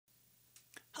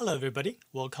Hello everybody,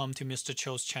 welcome to Mr.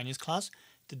 Cho's Chinese class.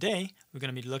 Today we're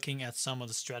going to be looking at some of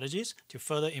the strategies to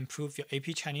further improve your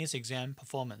AP Chinese exam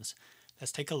performance.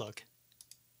 Let's take a look.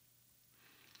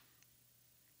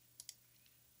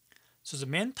 So the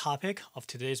main topic of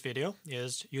today's video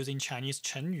is using Chinese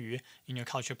成语 in your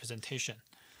culture presentation.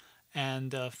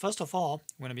 And first of all,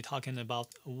 we're going to be talking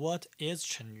about what is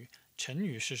成语. 成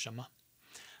语是什么?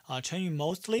 成语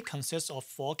mostly consists of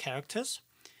 4 characters,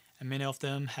 and many of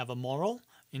them have a moral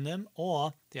in them,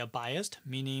 or they are biased,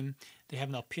 meaning they have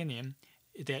an opinion.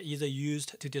 They are either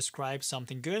used to describe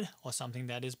something good or something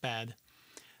that is bad.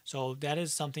 So that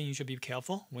is something you should be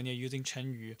careful when you're using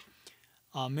成语.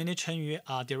 Many 成语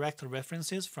are direct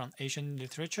references from Asian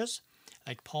literatures,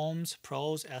 like poems,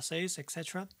 prose, essays,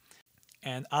 etc.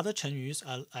 And other 成语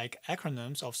are like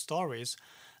acronyms of stories,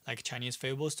 like Chinese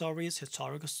fable stories,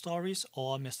 historical stories,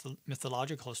 or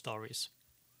mythological stories.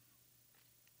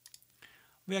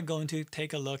 We are going to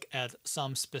take a look at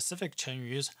some specific 成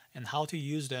语 and how to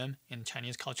use them in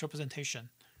Chinese cultural presentation.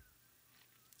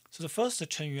 So the first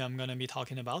成语 I'm going to be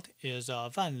talking about is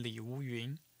万里无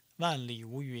云. 万里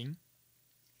无云.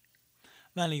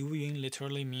 万里无云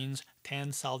literally means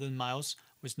 10,000 miles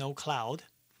with no cloud,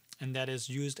 and that is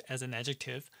used as an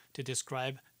adjective to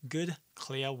describe good,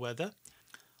 clear weather.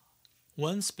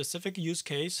 One specific use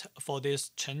case for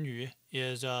this 成语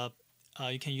is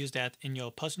you can use that in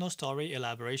your personal story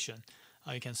elaboration.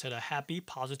 You can set a happy,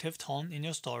 positive tone in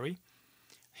your story.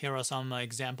 Here are some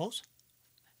examples.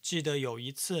 记得有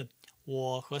一次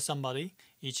我和 somebody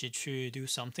一起去 do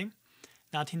something.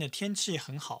 那天的天气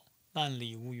很好，万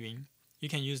里无云. You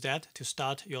can use that to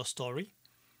start your story.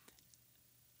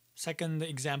 Second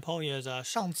example is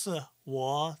上次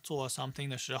我做 something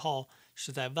的时候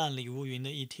是在万里无云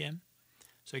的一天.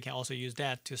 So you can also use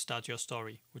that to start your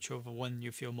story, whichever one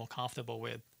you feel more comfortable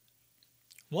with.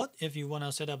 What if you want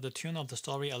to set up the tune of the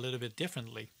story a little bit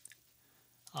differently?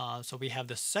 So we have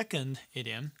the second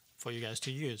idiom for you guys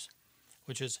to use,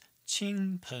 which is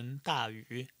倾盆大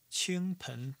雨. 倾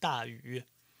盆大雨.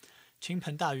 倾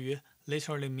盆大雨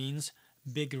literally means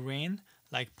big rain,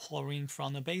 like pouring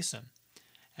from a basin.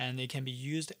 And it can be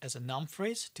used as a noun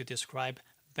phrase to describe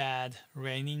bad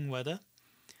raining weather.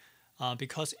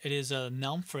 Because it is a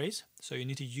noun phrase, so you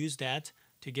need to use that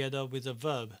together with a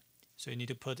verb. So you need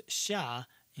to put 下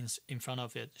in front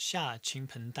of it. 下倾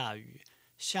盆大雨.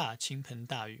 下倾盆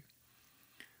大雨.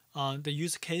 The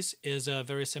use case is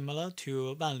very similar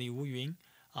to 万里无云.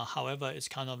 However, it's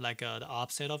kind of like the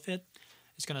opposite of it.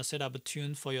 It's going to set up a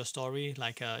tune for your story,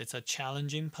 like it's a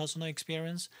challenging personal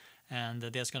experience, and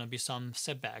there's going to be some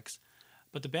setbacks.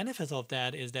 But the benefit of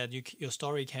that is that your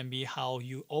story can be how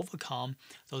you overcome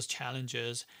those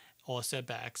challenges or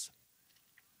setbacks.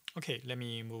 Okay, let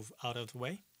me move out of the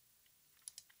way.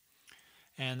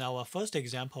 And our first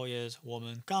example is 我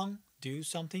们刚 do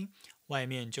something, 外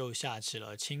面就下起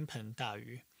了倾盆大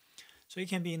雨. So it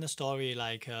can be in the story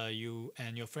like you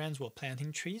and your friends were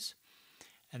planting trees,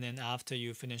 and then after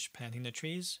you finished planting the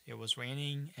trees, it was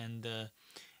raining,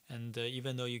 and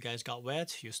even though you guys got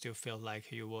wet, you still feel like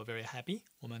you were very happy.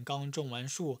 我们刚种完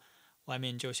树，外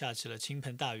面就下起了倾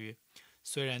盆大雨。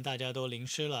虽然大家都淋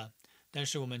湿了，但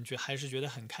是我们还是觉得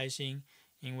很开心，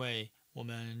因为我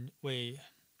们为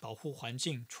保护环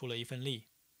境出了一份力。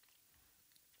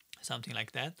Something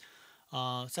like that.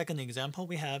 Second example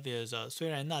we have is 虽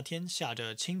然那天下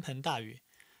着倾盆大雨，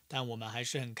但我们还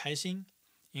是很开心，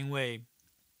因为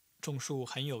种树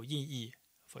很有意义。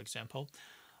For example.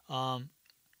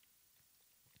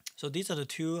 So these are the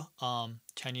two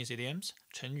Chinese idioms,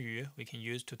 成语, we can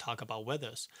use to talk about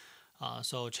weathers.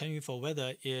 So 成语 for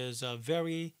weather is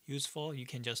very useful. You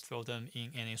can just throw them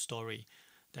in any story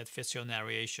that fits your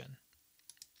narration.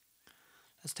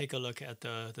 Let's take a look at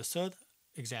the third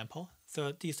example.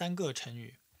 第三个成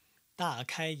语, 大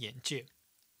开眼界.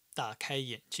 大开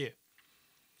眼界.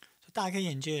 So 大开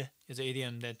眼界 is an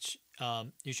idiom that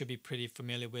you should be pretty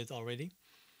familiar with already.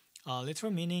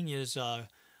 Literal meaning is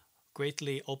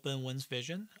greatly open one's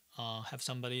vision, have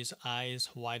somebody's eyes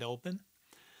wide open.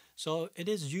 So it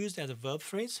is used as a verb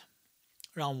phrase,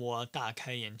 让我大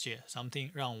开眼界,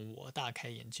 something 让我大开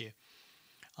眼界.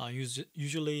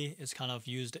 Usually it's kind of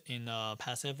used in a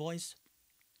passive voice,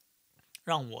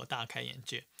 让我大开眼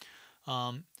界.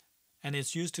 And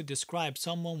it's used to describe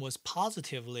someone was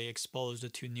positively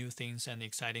exposed to new things and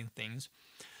exciting things.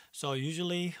 So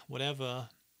usually whatever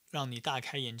让你大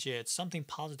开眼界, it's something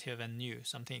positive and new,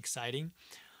 something exciting.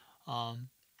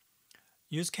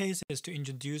 Use case is to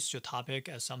introduce your topic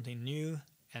as something new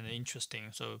and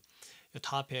interesting. So your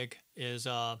topic is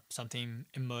something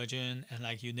emergent and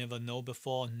like you never know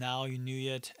before. Now you knew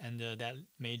it, and that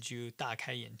made you 大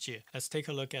开眼界. Let's take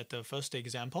a look at the first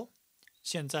example.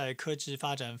 现在科技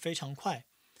发展非常快，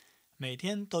每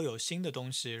天都有新的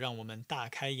东西让我们大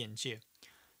开眼界.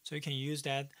 So you can use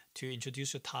that to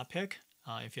introduce your topic.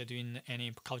 If you're doing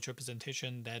any culture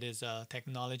presentation that is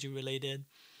technology related,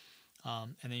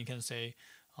 and then you can say,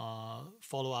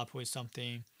 follow up with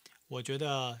something. 我觉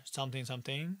得 something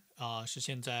something 是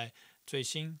现在最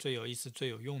新、最有意思、最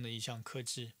有用的一项科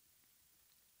技.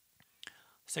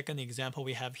 Second example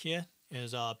we have here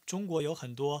is 中国有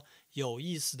很多有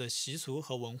意思的习俗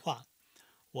和文化。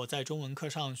我在中文课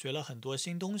上学了很多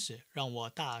新东西，让我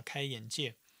大开眼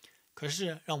界。可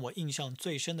是让我印象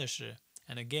最深的是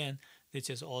and again, this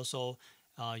is also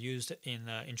used in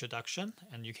the introduction,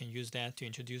 and you can use that to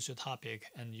introduce your topic,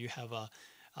 and you have a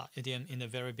idiom in the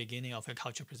very beginning of a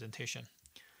culture presentation.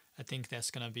 I think that's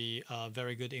going to be a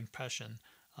very good impression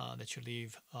that you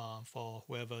leave for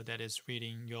whoever that is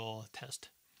reading your test.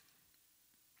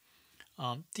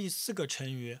 第四个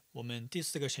成语，我们第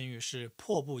四个成语是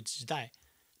迫不及待。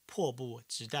迫不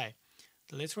及待。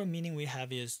The literal meaning we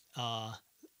have is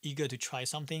eager to try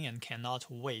something and cannot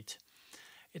wait.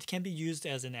 It can be used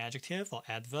as an adjective or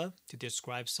adverb to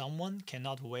describe someone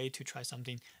cannot wait to try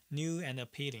something new and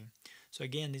appealing. So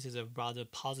again, this is a rather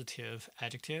positive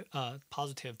adjective,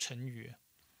 positive 成语.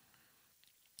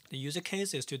 The user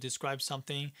case is to describe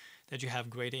something that you have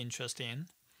great interest in.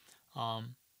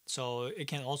 So it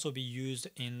can also be used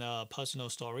in a personal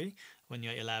story when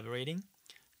you're elaborating.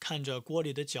 看着锅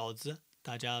里的饺子，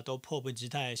大家都迫不及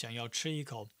待想要吃一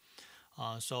口。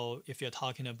So if you're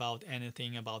talking about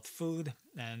anything about food,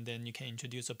 and then you can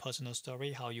introduce a personal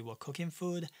story how you were cooking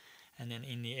food, and then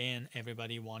in the end,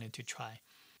 everybody wanted to try.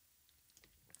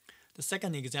 The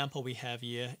second example we have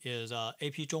here is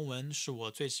AP 中文是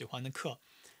我最喜欢的课。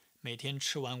每天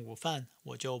吃完午饭，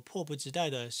我就迫不及待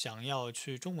的想要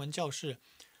去中文教室，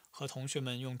和同学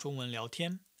们用中文聊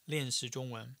天，练习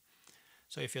中文。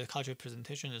So if your culture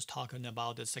presentation is talking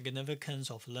about the significance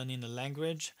of learning the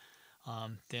language,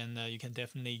 then you can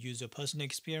definitely use your personal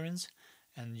experience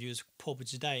and use 迫不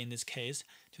及待 in this case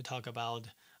to talk about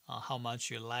how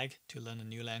much you like to learn a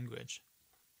new language.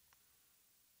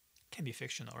 Can be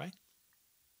fictional, right?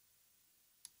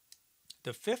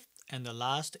 The fifth and the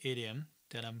last idiom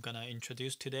that I'm gonna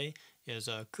introduce today is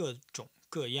各种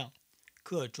各样。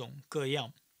各种各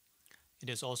样. It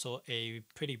is also a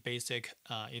pretty basic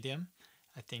idiom.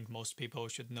 I think most people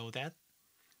should know that.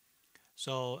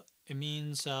 So it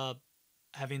means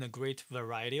having a great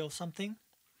variety of something.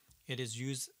 It is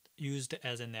used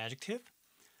as an adjective,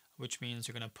 which means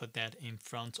you're going to put that in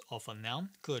front of a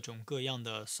noun. 各种各样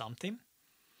的 something.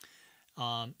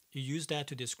 You use that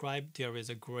to describe there is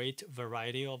a great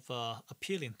variety of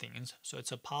appealing things. So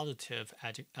it's a positive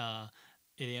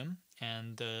idiom,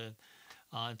 and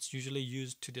it's usually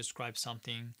used to describe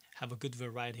something, have a good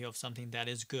variety of something that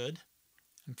is good.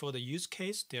 And for the use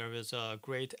case, there is a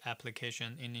great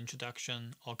application in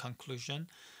introduction or conclusion,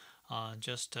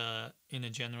 just in a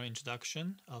general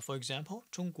introduction. For example,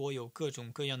 中国有各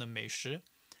种各样的美食，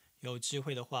有机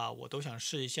会的话我都想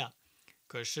试一下。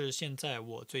可是现在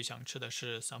我最想吃的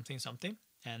是 something something,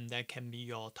 and that can be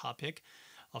your topic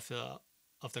of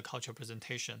the culture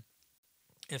presentation.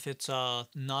 If it's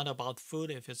not about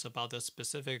food, if it's about the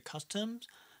specific customs,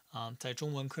 在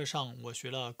中文课上我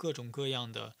学了各种各样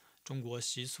的中国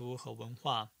习俗和文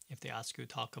化。If they ask you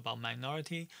to talk about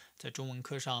minority, 在中文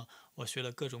课上我学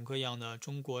了各种各样的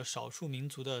中国少数民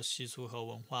族的习俗和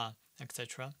文化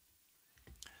etc.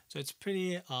 So it's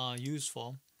pretty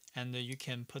useful, and you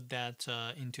can put that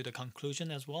into the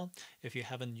conclusion as well if you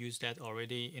haven't used that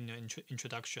already in the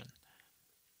introduction.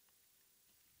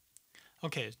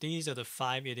 Okay, these are the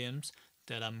 5 idioms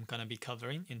that I'm gonna be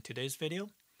covering in today's video.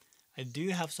 I do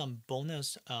have some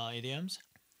bonus idioms.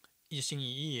 一心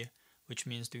一意, which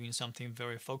means doing something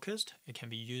very focused. It can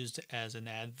be used as an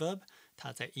adverb.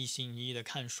 他在一心一意的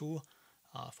看书.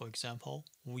 For example,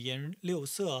 五颜六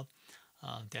色,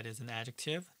 that is an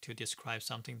adjective to describe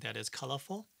something that is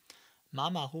colorful. 马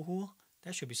马虎虎,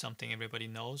 that should be something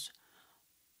everybody knows.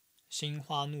 心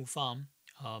花怒放,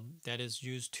 that is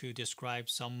used to describe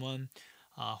someone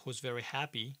who's very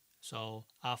happy. So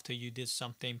after you did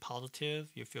something positive,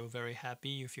 you feel very happy,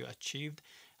 you feel achieved,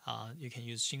 you can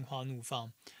use 心花怒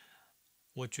放.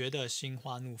 我觉得心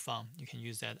花怒放, you can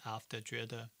use that after 觉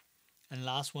得. And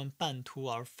last one, 半途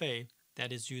而废,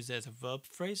 that is used as a verb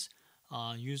phrase,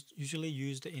 usually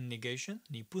used in negation.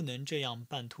 你不能这样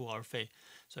半途而废.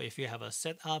 So if you have a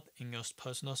setup in your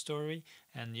personal story,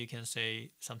 and you can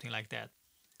say something like that.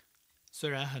 虽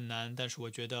然很难，但是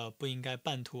我觉得不应该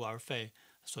半途而废，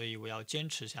所以我要坚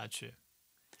持下去。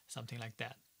Something like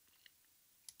that.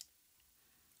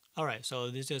 Alright,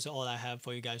 so this is all I have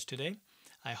for you guys today.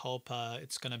 I hope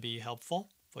it's gonna be helpful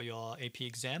for your AP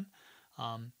exam.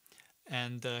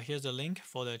 And here's a link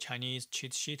for the Chinese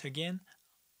cheat sheet again.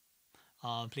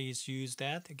 Please use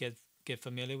that. Get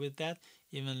familiar with that.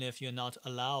 Even if you're not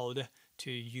allowed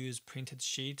to use printed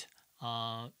sheet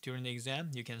during the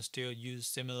exam, you can still use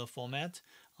similar format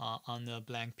on a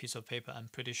blank piece of paper. I'm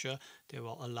pretty sure they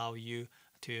will allow you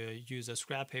to use a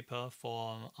scrap paper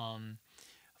for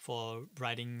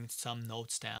writing some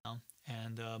notes down.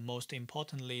 And most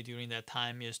importantly, during that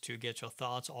time is to get your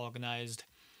thoughts organized.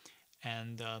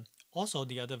 And also,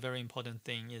 the other very important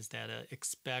thing is that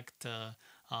expect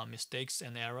mistakes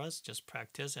and errors. Just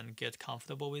practice and get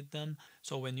comfortable with them.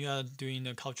 So when you are doing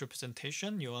a cultural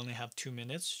presentation, you only have 2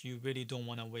 minutes. You really don't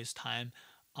want to waste time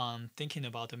on thinking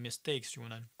about the mistakes. You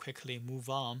want to quickly move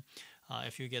on.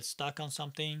 If you get stuck on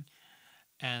something,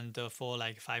 and for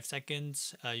like 5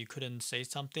 seconds you couldn't say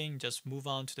something, just move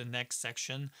on to the next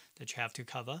section that you have to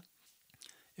cover.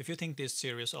 If you think this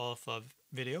series of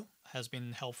video has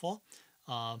been helpful,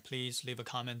 please leave a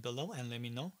comment below and let me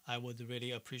know. I would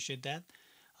really appreciate that.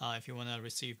 If you want to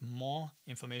receive more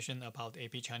information about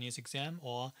AP Chinese exam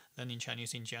or learning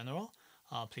Chinese in general,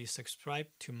 please subscribe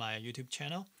to my YouTube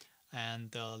channel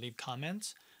and leave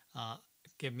comments.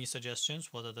 Give me suggestions.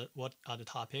 What are the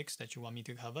topics that you want me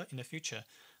to cover in the future?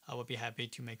 I will be happy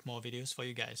to make more videos for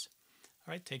you guys.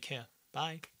 All right, take care.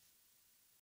 Bye.